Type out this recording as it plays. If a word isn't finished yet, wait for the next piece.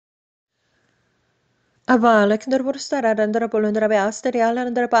Avala kindar burstara randara bolundara be asteri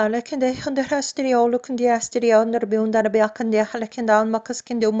alandara bala kinde hundar asteri olu kundi asteri under be undara be akande halakenda on makas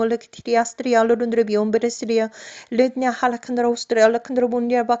kinde umulek tiri asteri alundra be umbresria lidnya halakandra ustri alakandra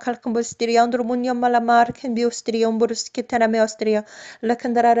bundia bakal kumbustri under munya malamar can be ustri umburus kitana me astria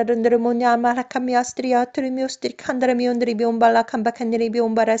lakandara randara munya malakami astria trimi ustri kandra mi undri be umbala kambakandri be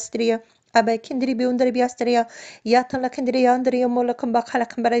umbarastria Abe kindri bi undri bi astria yatala kindri andri mola kamba khala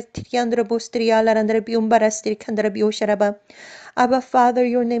kambara tiri andra bustria la andra bi umbarastri kandra bi usharaba. Abba Father,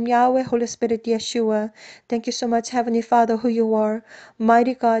 your name Yahweh, Holy Spirit Yeshua. Thank you so much, Heavenly Father, who you are.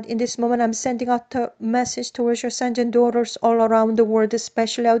 Mighty God, in this moment I'm sending out a message towards your sons and daughters all around the world.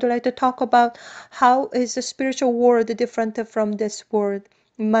 Especially I would like to talk about how is the spiritual world different from this world.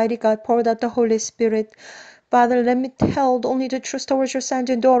 Mighty God, pour out the Holy Spirit. Father, let me tell only the truth towards your sons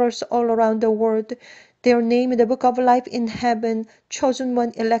and daughters all around the world. Their name in the book of life in heaven, chosen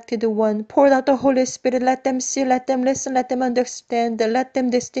one, elected one. Pour out the Holy Spirit. Let them see, let them listen, let them understand, let them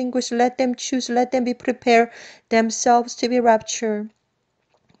distinguish, let them choose, let them be prepared themselves to be raptured.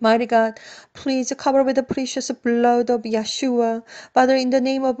 Mighty God, please cover with the precious blood of Yeshua. Father, in the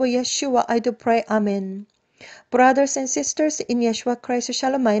name of Yeshua, I do pray. Amen. Brothers and sisters in Yeshua Christ,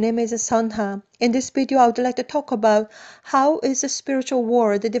 Shalom. My name is Sanha. In this video, I would like to talk about how is the spiritual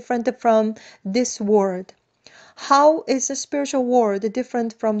world different from this world. How is the spiritual world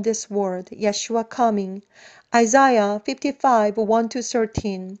different from this world? Yeshua coming. Isaiah 55,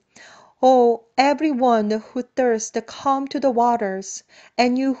 1-13. Oh, everyone who thirsts, come to the waters,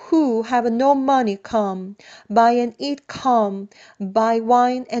 and you who have no money, come. Buy and eat, come. Buy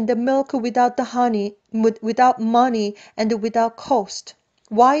wine and the milk without the honey, without money and without cost.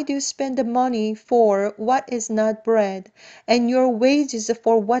 Why do you spend the money for what is not bread, and your wages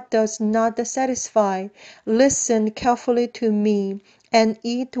for what does not satisfy? Listen carefully to me, and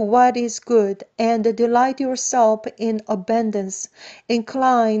eat what is good, and delight yourself in abundance.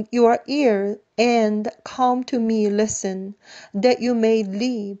 Incline your ear and come to me, listen, that you may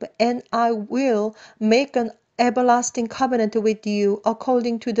live, and I will make an everlasting covenant with you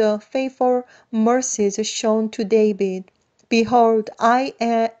according to the faithful mercies shown to David. Behold,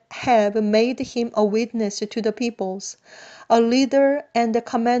 have made him a witness to the peoples, a leader and a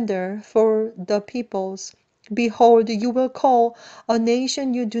commander for the peoples. Behold, you will call a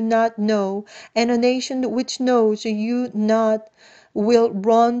nation you do not know, and a nation which knows you not will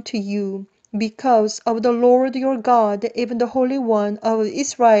run to you, because of the Lord your God, even the Holy One of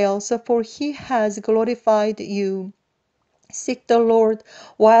Israel, for he has glorified you. Seek the Lord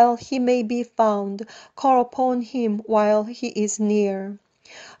while he may be found, call upon him while he is near.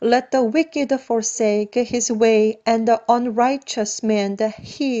 Let the wicked forsake his way, and the unrighteous man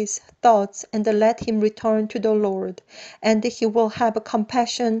his thoughts, and let him return to the Lord, and he will have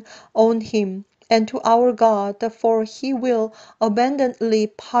compassion on him, and to our God, for he will abundantly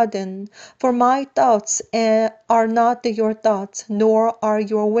pardon. For my thoughts are not your thoughts, nor are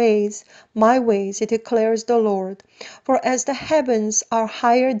your ways my ways, declares the Lord. For as the heavens are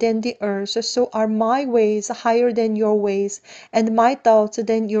higher than the earth, so are my ways higher than your ways, and my thoughts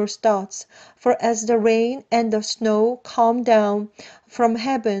than your thoughts. For as the rain and the snow come down from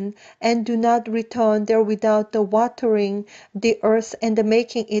heaven, and do not return there without the watering the earth and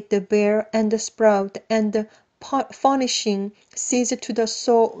making it bear and sprout, and furnishing seeds to the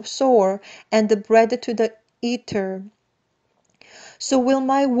sower and bread to the eater, so will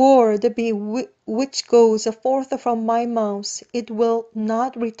my word be which goes forth from my mouth. It will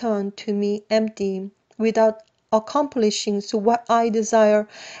not return to me empty, without accomplishing what I desire,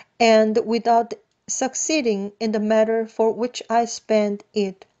 and without succeeding in the matter for which I spend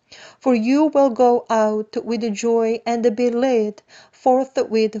it. For you will go out with joy and be led forth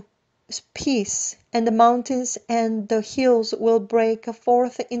with peace, and the mountains and the hills will break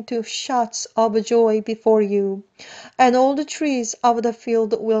forth into shouts of joy before you, and all the trees of the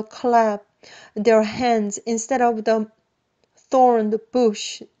field will clap their hands. Instead of the thorn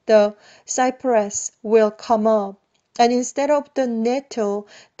bush, the cypress will come up, and instead of the nettle,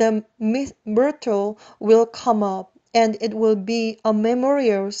 the myrtle will come up, and it will be a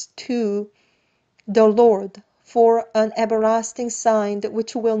memorial to the Lord, for an everlasting sign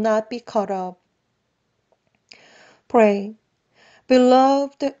which will not be cut off. Pray.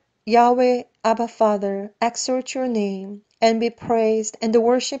 Beloved Yahweh, Abba Father, exalt your name, and be praised and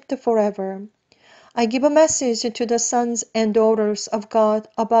worshipped forever. I give a message to the sons and daughters of God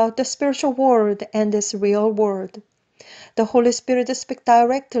about the spiritual world and this real world. The Holy Spirit speaks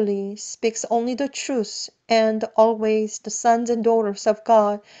directly, speaks only the truth, and always the sons and daughters of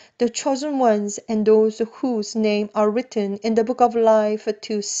God, the chosen ones, and those whose names are written in the book of life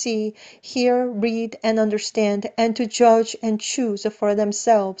to see, hear, read, and understand, and to judge and choose for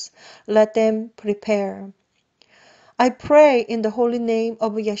themselves. Let them prepare. I pray in the holy name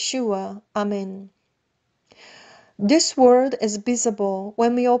of Yeshua. Amen. This world is visible.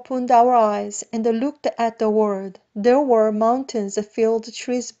 When we opened our eyes and looked at the world, there were mountains, fields,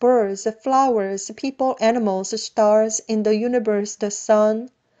 trees, birds, flowers, people, animals, stars in the universe, the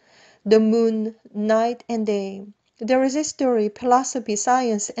sun, the moon, night and day. There is history, philosophy,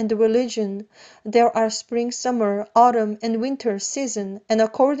 science, and religion. There are spring, summer, autumn, and winter season, and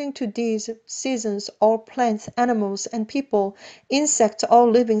according to these seasons, all plants, animals, and people, insects, all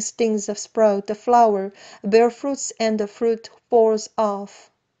living things sprout, flower, bear fruits, and the fruit falls off,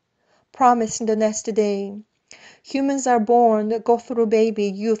 promising the next day. Humans are born, go through baby,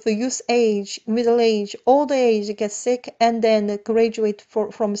 youth age, middle age, old age, get sick, and then graduate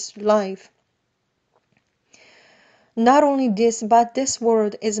from life. Not only this, but this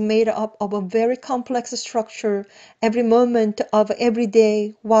world is made up of a very complex structure. Every moment of every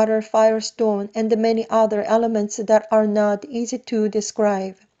day, water, fire, stone, and many other elements that are not easy to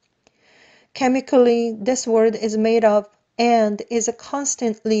describe. Chemically, this world is made up and is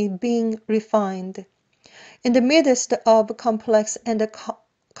constantly being refined. In the midst of complex and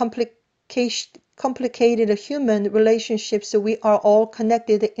complicated human relationships, we are all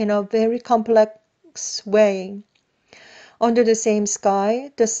connected in a very complex way. Under the same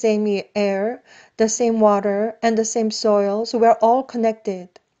sky, the same air, the same water, and the same soils, we're all connected.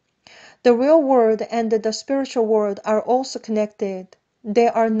 The real world and the spiritual world are also connected. They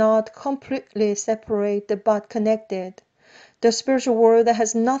are not completely separate but connected. The spiritual world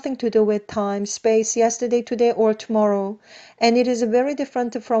has nothing to do with time, space, yesterday, today, or tomorrow, and it is very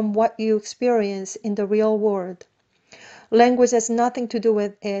different from what you experience in the real world. Language has nothing to do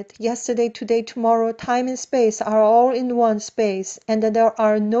with it. Yesterday, today, tomorrow, time and space are all in one space, and there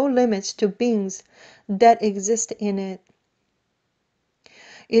are no limits to beings that exist in it.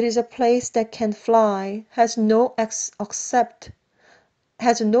 It is a place that can fly, has no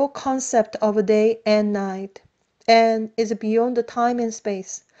concept of day and night, and is beyond the time and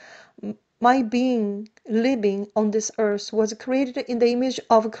space. My being living on this earth was created in the image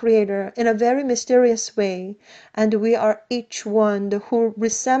of a creator in a very mysterious way, and we are each one who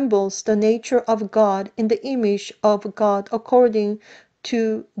resembles the nature of God in the image of God according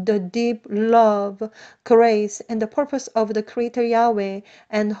to the deep love, grace, and the purpose of the Creator Yahweh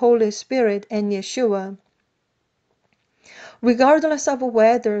and Holy Spirit and Yeshua. Regardless of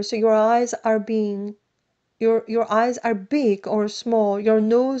whether your eyes are big or small, your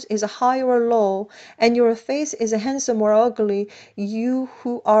nose is high or low, and your face is handsome or ugly. You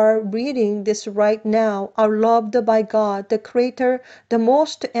who are reading this right now are loved by God, the Creator, the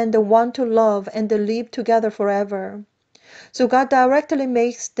most, and the one to love and live together forever. So God directly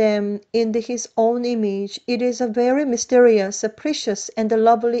makes them in His own image. It is a very mysterious, precious, and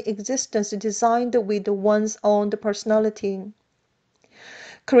lovely existence designed with one's own personality.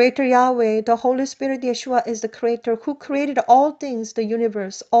 Creator Yahweh, the Holy Spirit Yeshua is the creator who created all things, the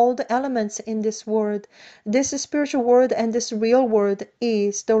universe, all the elements in this world. This spiritual world and this real world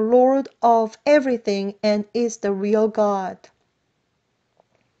is the Lord of everything and is the real God.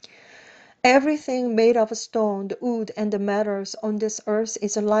 Everything made of stone, the wood, and the metals on this earth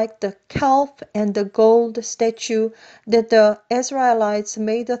is like the calf and the gold statue that the Israelites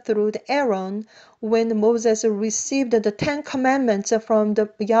made through Aaron when Moses received the Ten Commandments from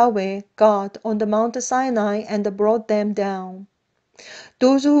the Yahweh God on the Mount Sinai and brought them down.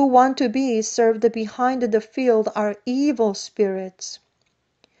 Those who want to be served behind the field are evil spirits.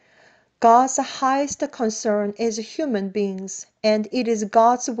 God's highest concern is human beings, and it is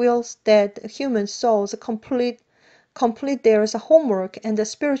God's will that human souls complete their homework and the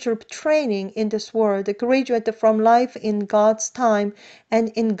spiritual training in this world, graduate from life in God's time and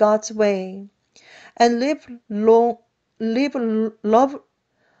in God's way, and live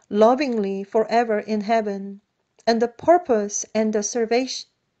lovingly forever in heaven. And the purpose and the salvation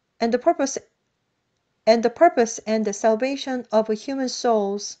and the purpose and the salvation of human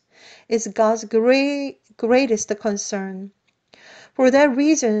souls is God's greatest concern. For that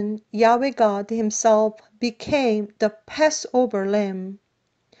reason, Yahweh God Himself became the Passover lamb.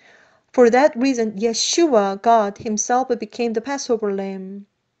 For that reason, Yeshua God Himself became the Passover lamb.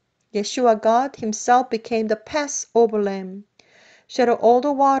 Yeshua God Himself became the Passover lamb. shed all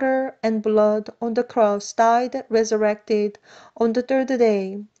the water and blood on the cross, died, resurrected on the third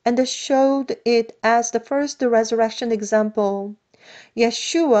day, and showed it as the first resurrection example.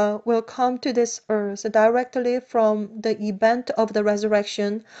 Yeshua will come to this earth directly from the event of the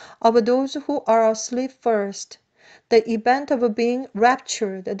resurrection of those who are asleep first, the event of being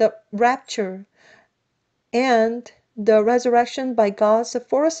raptured, the rapture, and the resurrection by God's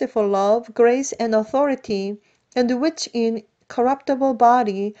forceful love, grace, and authority, and which in corruptible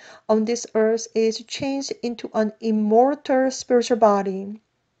body on this earth is changed into an immortal spiritual body.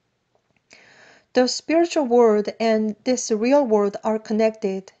 The spiritual world and this real world are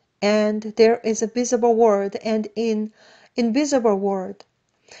connected, and there is a visible world and an invisible world.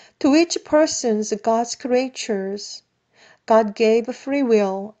 To each person's God's creatures, God gave free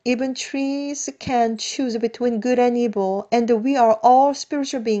will. Even trees can choose between good and evil, and we are all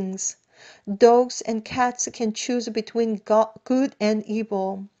spiritual beings. Dogs and cats can choose between good and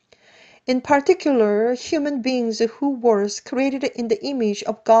evil. In particular, human beings who were created in the image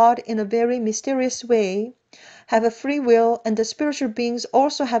of God in a very mysterious way have a free will, and the spiritual beings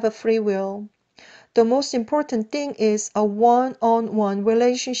also have a free will. The most important thing is a one-on-one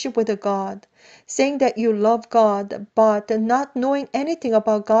relationship with God. Saying that you love God but not knowing anything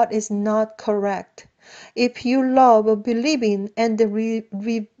about God is not correct. If you love believing and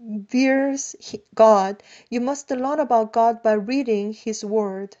reveres God, you must learn about God by reading His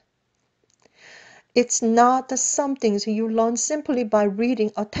Word. It's not something you learn simply by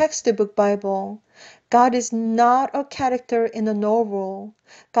reading a textbook Bible. God is not a character in a novel.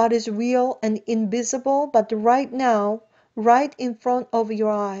 God is real and invisible, but right now, right in front of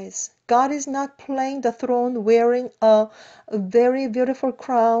your eyes. God is not playing the throne wearing a very beautiful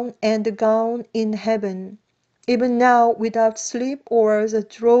crown and gown in heaven. Even now, without sleep or the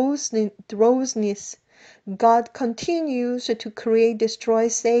drowsiness, God continues to create, destroy,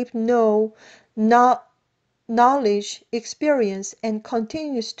 save, know, not knowledge, experience, and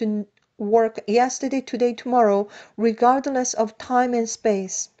continues to work yesterday, today, tomorrow, regardless of time and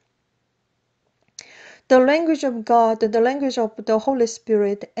space. The language of God, the language of the Holy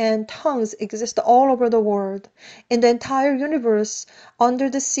Spirit, and tongues exist all over the world, in the entire universe, under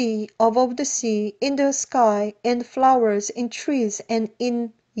the sea, above the sea, in the sky, in flowers, in trees, and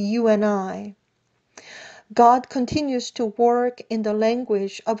in you and I. God continues to work in the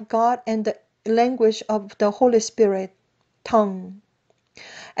language of God and the language of the Holy Spirit, tongue.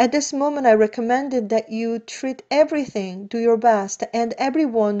 At this moment, I recommended that you treat everything, do your best, and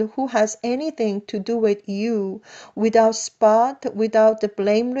everyone who has anything to do with you without spot, without the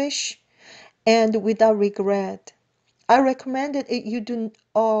blemish, and without regret. I recommended that you do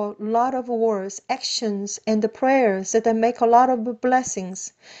a lot of words, actions, and the prayers that make a lot of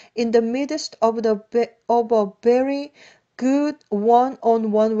blessings in the midst of a very good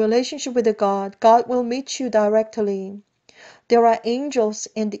one-on-one relationship with God. God will meet you directly. There are angels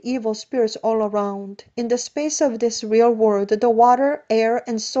and evil spirits all around. In the space of this real world, the water, air,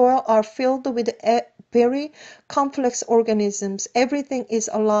 and soil are filled with very complex organisms. Everything is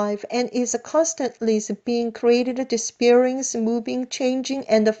alive and is constantly being created, disappearing, moving, changing,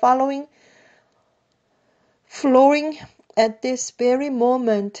 and following, flowing at this very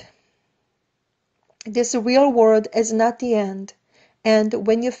moment. This real world is not the end. And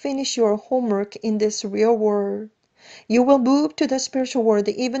when you finish your homework in this real world, you will move to the spiritual world.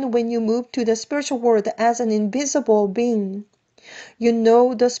 Even when you move to the spiritual world as an invisible being, you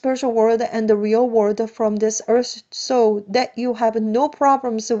know the spiritual world and the real world from this earth, so that you have no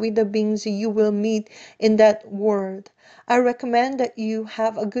problems with the beings you will meet in that world. I recommend that you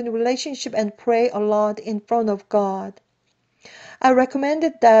have a good relationship and pray a lot in front of God. I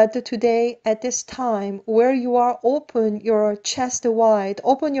recommended that today at this time where you are, open your chest wide,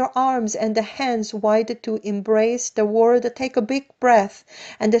 open your arms and the hands wide to embrace the world, take a big breath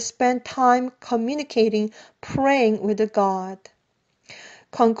and spend time communicating, praying with God.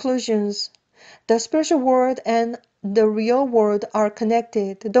 Conclusions. The spiritual world and the real world are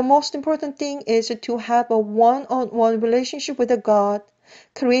connected. The most important thing is to have a one-on-one relationship with the God,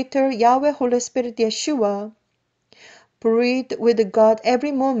 Creator, Yahweh, Holy Spirit, Yeshua. Breathe with God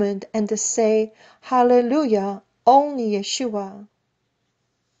every moment and say, Hallelujah, only Yeshua.